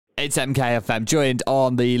It's MKFM, joined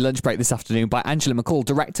on the lunch break this afternoon by Angela McCall,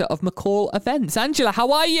 Director of McCall Events. Angela,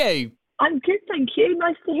 how are you? I'm good, thank you.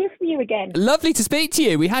 Nice to hear from you again. Lovely to speak to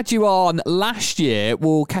you. We had you on last year.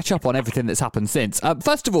 We'll catch up on everything that's happened since.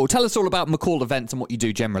 First of all, tell us all about McCall Events and what you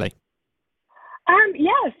do generally.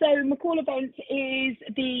 So McCall Events is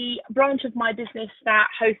the branch of my business that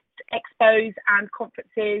hosts expos and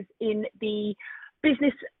conferences in the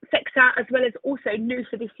business sector, as well as also new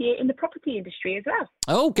for this year in the property industry as well.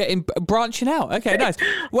 Oh, branching out. Okay, nice.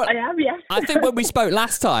 Well, I am, yes. I think when we spoke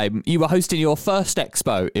last time, you were hosting your first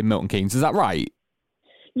expo in Milton Keynes. Is that right?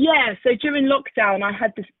 Yeah, so during lockdown, I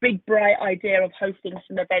had this big, bright idea of hosting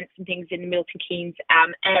some events and things in the Milton Keynes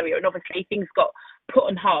area, and obviously things got put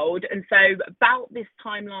on hold. And so about this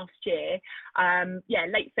time last year,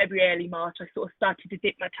 late February, early March, I sort of started to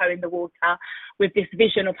dip my toe in the water with this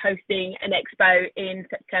vision of hosting an expo in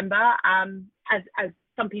September. As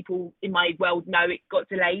some people in my world know, it got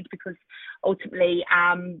delayed because ultimately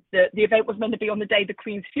the event was meant to be on the day the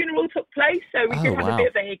Queen's funeral took place. So we did have a bit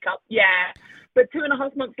of a hiccup. Yeah. But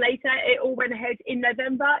 2.5 months later, it all went ahead in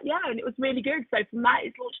November. Yeah, and it was really good. So from that,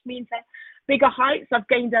 it's launched me into bigger heights. I've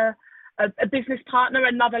gained a business partner,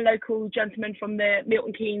 another local gentleman from the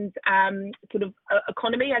Milton Keynes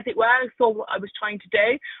economy, as it were, saw what I was trying to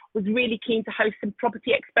do, was really keen to host some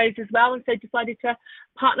property expos as well, and so decided to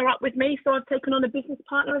partner up with me. So I've taken on a business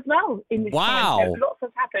partner as well in this time. So lots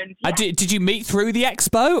has happened. Yeah. Did you meet through the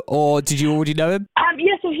expo, or did you already know him?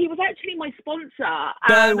 So he was actually my sponsor.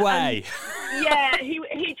 No way.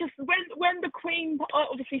 He just, when the Queen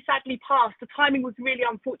obviously sadly passed, the timing was really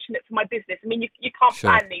unfortunate for my business. I mean, you can't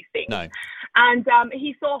plan these things. No. And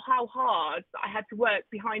he saw how hard I had to work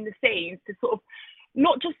behind the scenes to sort of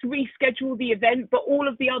not just reschedule the event, but all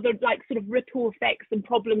of the other ripple effects and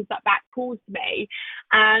problems that caused me.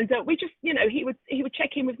 And we just, he would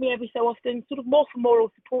check in with me every so often, sort of more for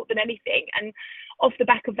moral support than anything. And off the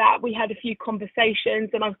back of that, we had a few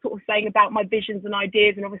conversations, and I was sort of saying about my visions and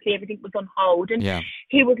ideas, and obviously everything was on hold. And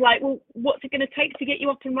he was like, well, what's it going to take to get you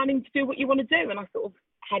up and running to do what you want to do? And I sort of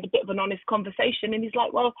had a bit of an honest conversation, and he's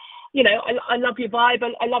like, well, I love your vibe,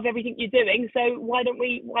 I love everything you're doing, so why don't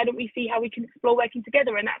we see how we can explore working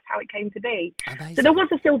together? And that's how it came to be. Amazing. So there was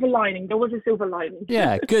a silver lining.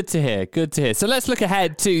 Yeah, good to hear. So let's look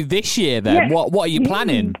ahead to this year then. What are you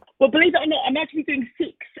planning? Well, believe it or not, I'm actually doing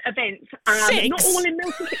 6 events. 6? Not all in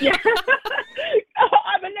Milton. Yeah.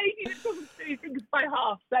 I'm a lady that doesn't do things by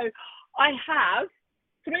half. So I have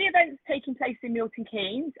 3 events taking place in Milton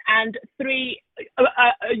Keynes and 3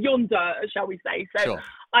 yonder, shall we say. So sure.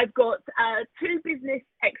 I've got 2 business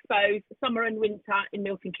expos, summer and winter, in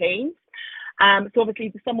Milton Keynes. So obviously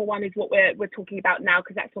the summer one is what we're talking about now,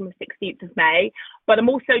 because that's on the 16th of May. But I'm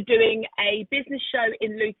also doing a business show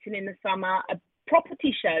in Luton in the summer, a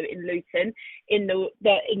property show in Luton in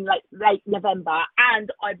late November,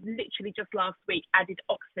 and I've literally just last week added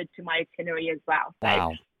Oxford to my itinerary as well. So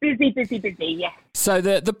wow. Busy, yes. So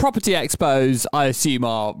the property expos, I assume,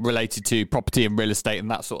 are related to property and real estate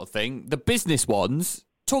and that sort of thing. The business ones,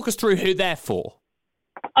 talk us through who they're for.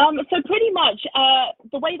 So pretty much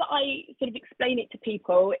the way that I sort of explain it to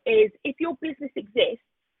people is, if your business exists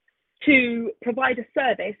to provide a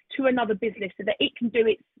service to another business so that it can do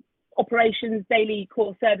its operations, daily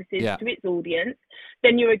core services to its audience,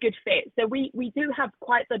 then you're a good fit. So we do have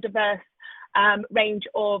quite a diverse range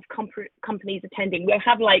of companies attending. We'll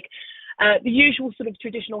have the usual sort of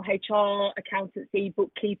traditional HR, accountancy,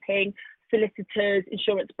 bookkeeping, solicitors,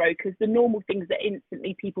 insurance brokers, the normal things that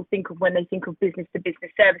instantly people think of when they think of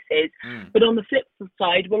business-to-business services. But on the flip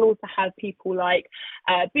side, we'll also have people like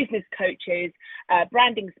business coaches,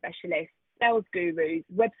 branding specialists, sales gurus,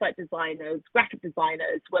 website designers, graphic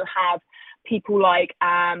designers. We'll have people like,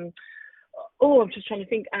 I'm just trying to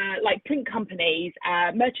think, like print companies,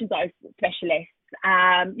 merchandise specialists,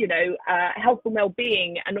 health and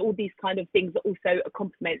well-being, and all these kind of things are also a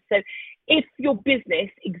complement. So if your business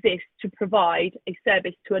exists to provide a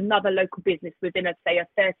service to another local business within, say, a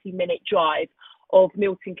 30-minute drive of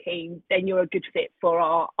Milton Keynes, then you're a good fit for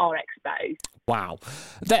our expos. Wow.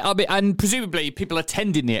 And presumably people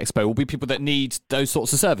attending the expo will be people that need those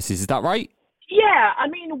sorts of services. Is that right? Yeah, I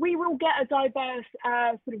mean, we will get a diverse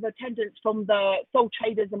sort of attendance from the sole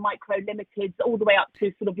traders and micro limiteds all the way up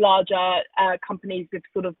to sort of larger companies with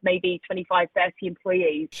sort of maybe 25, 30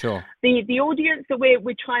 employees. Sure. The audience that we're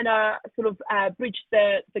trying to sort of bridge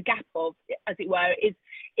the gap of, as it were,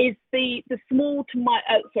 is the small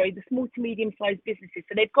to medium sized businesses.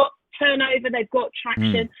 So they've got turnover, they've got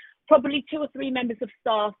traction. Probably 2 or 3 members of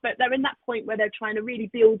staff, but they're in that point where they're trying to really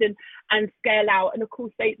build and scale out. And of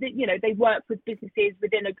course, they work with businesses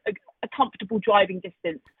within a comfortable driving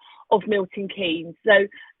distance of Milton Keynes. So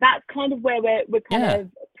that's kind of where we're kind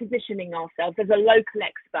of positioning ourselves as a local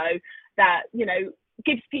expo that, you know,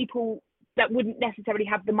 gives people that wouldn't necessarily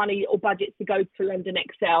have the money or budgets to go to London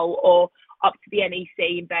Excel or up to the NEC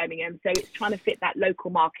in Birmingham. So it's trying to fit that local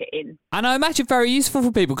market in. And I imagine very useful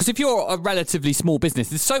for people, because if you're a relatively small business,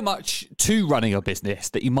 there's so much to running a business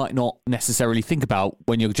that you might not necessarily think about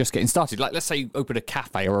when you're just getting started. Like, let's say you open a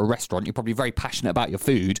cafe or a restaurant, you're probably very passionate about your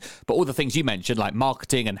food, but all the things you mentioned, like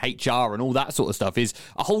marketing and HR and all that sort of stuff, is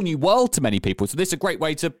a whole new world to many people. So this is a great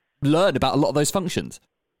way to learn about a lot of those functions.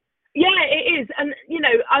 Yeah, it is. And, you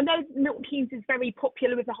know, I know Milton Keynes is very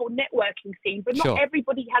popular with the whole networking scene, but not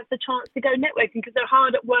everybody has the chance to go networking because they're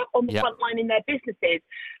hard at work on the front line in their businesses.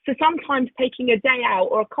 So sometimes taking a day out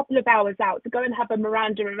or a couple of hours out to go and have a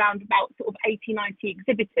Miranda around about sort of 80, 90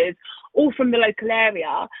 exhibitors, all from the local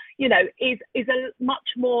area, you know, is a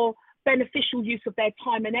much more beneficial use of their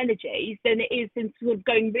time and energies than it is in sort of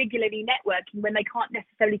going regularly networking when they can't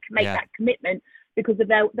necessarily make that commitment because of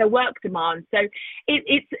their work demands. So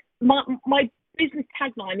it's my business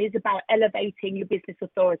tagline is about elevating your business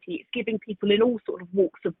authority. It's giving people in all sort of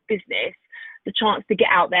walks of business the chance to get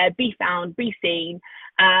out there, be found, be seen,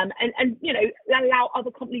 and you know, allow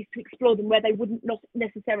other companies to explore them where they wouldn't not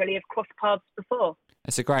necessarily have crossed paths before.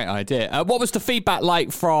 That's a great idea. What was the feedback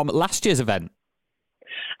like from last year's event?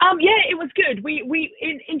 Yeah, it was good. We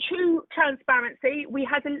in true transparency, we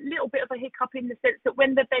had a little bit of a hiccup in the sense that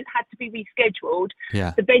when the event had to be rescheduled,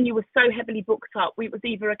 the venue was so heavily booked up. It was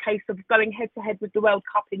either a case of going head to head with the World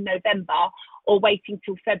Cup in November or waiting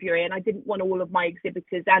till February. And I didn't want all of my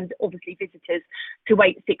exhibitors and obviously visitors to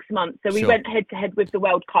wait 6 months. So we went head to head with the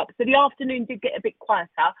World Cup. So the afternoon did get a bit quieter,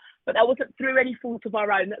 but that wasn't through any fault of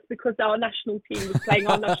our own. That's because our national team was playing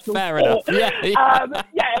our national Fair sport. enough.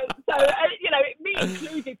 So, you know, me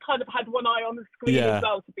included kind of had one eye on the screen as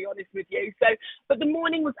well, to be honest with you. So, but the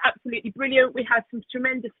morning was absolutely brilliant. We had some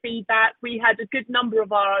tremendous feedback. We had a good number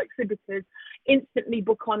of our exhibitors instantly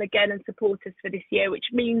book on again and support us for this year, which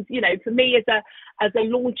means, you know, for me as a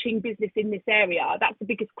launching business in this area, that's the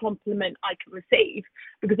biggest compliment I can receive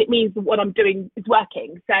because it means that what I'm doing is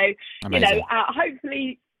working. So, Amazing. You know,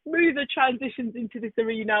 hopefully smoother transitions into this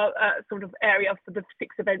arena sort of area for the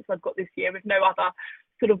 6 events I've got this year with no other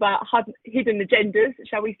sort of hidden agendas,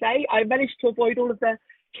 shall we say. I managed to avoid all of the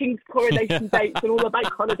King's coronation dates and all the bank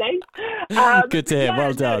holidays. Good to hear.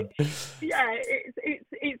 Well done.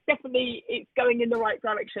 It's definitely going in the right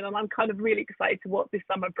direction, and I'm kind of really excited to what this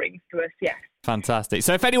summer brings to us. Yes. Fantastic.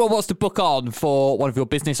 So if anyone wants to book on for one of your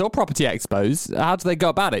business or property expos, how do they go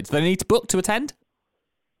about it? Do they need to book to attend?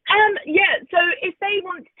 So if they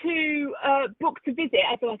want to book to visit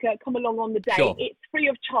as like a come along on the day, it's free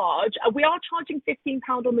of charge. We are charging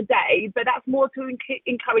 £15 on the day, but that's more to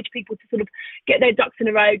encourage people to sort of get their ducks in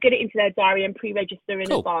a row, get it into their diary and pre-register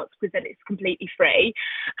in advance because then it's completely free.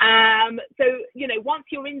 So, you know, once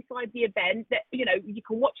you're inside the event, that you know, you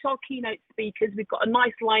can watch our keynote speakers. We've got a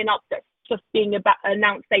nice lineup that's just being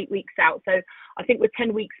announced 8 weeks out. So I think we're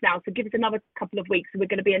 10 weeks now. So give us another couple of weeks and we're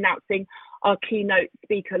going to be announcing our keynote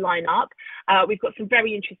speaker lineup. We've got some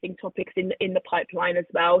very interesting topics in the pipeline as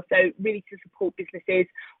well. So really to support businesses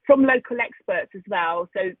from local experts as well.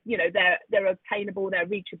 So, you know, they're obtainable, they're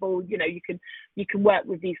reachable, you know, you can work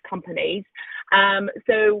with these companies.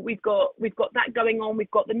 So we've got that going on.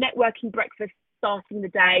 We've got the networking breakfast starting the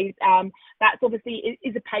day. That's obviously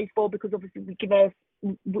is a pay for because obviously we give us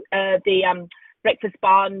the breakfast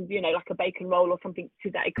bun, you know, like a bacon roll or something to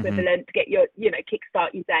that equivalent to get your, you know, kickstart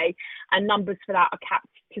your day. And numbers for that are capped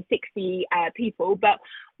to 60 people. But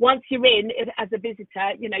once you're in as a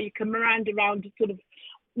visitor, you know, you can Miranda around sort of.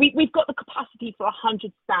 We've got the capacity for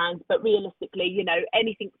 100 stands, but realistically, you know,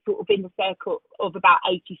 anything sort of in the circle of about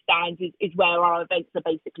 80 stands is where our events are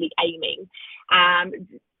basically aiming.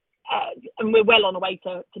 And we're well on our way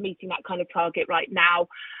to meeting that kind of target right now.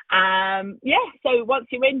 So once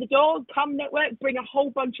you're in the door, come network, bring a whole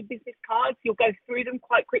bunch of business cards. You'll go through them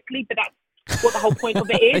quite quickly, but that's what the whole point of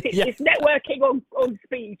it is. It's networking on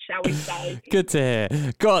speed, shall we say. Good to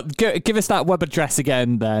hear. Give us that web address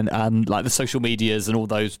again then, and like the social medias and all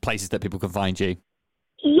those places that people can find you.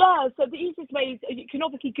 Yeah, so the easiest way is you can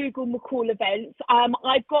obviously Google McCall Events.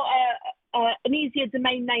 I've got an easier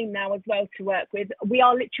domain name now as well to work with. We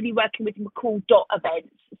are literally working with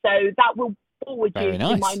McCall.events. So that will forward you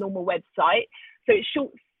to my normal website. So it's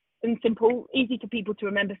short and simple, easy for people to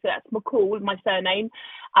remember. So that's McCall, my surname,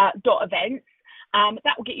 .events.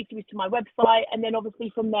 That will get you through to my website. And then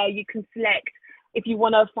obviously from there you can select if you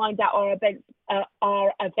want to find out our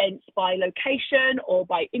events by location or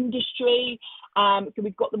by industry. So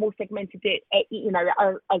we've got them all segmented,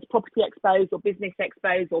 as property expos or business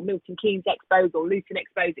expos or Milton Keynes expos or Luton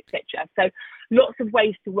expos, etc. So lots of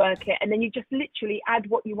ways to work it. And then you just literally add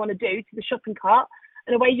what you want to do to the shopping cart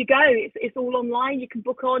and away you go. It's all online. You can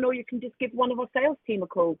book on, or you can just give one of our sales team a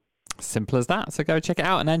call. Simple as that. So go check it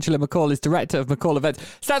out. And Angela McCall is director of McCall Events.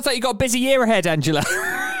 Sounds like you've got a busy year ahead, Angela.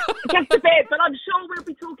 Just a bit, but I'm sure we'll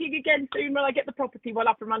be talking again soon when I get the property one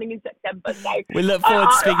up and running in September. So we look forward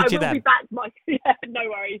to speaking to you then. I will be back, Mike. Yeah, no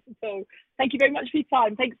worries at all. Thank you very much for your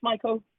time. Thanks, Michael.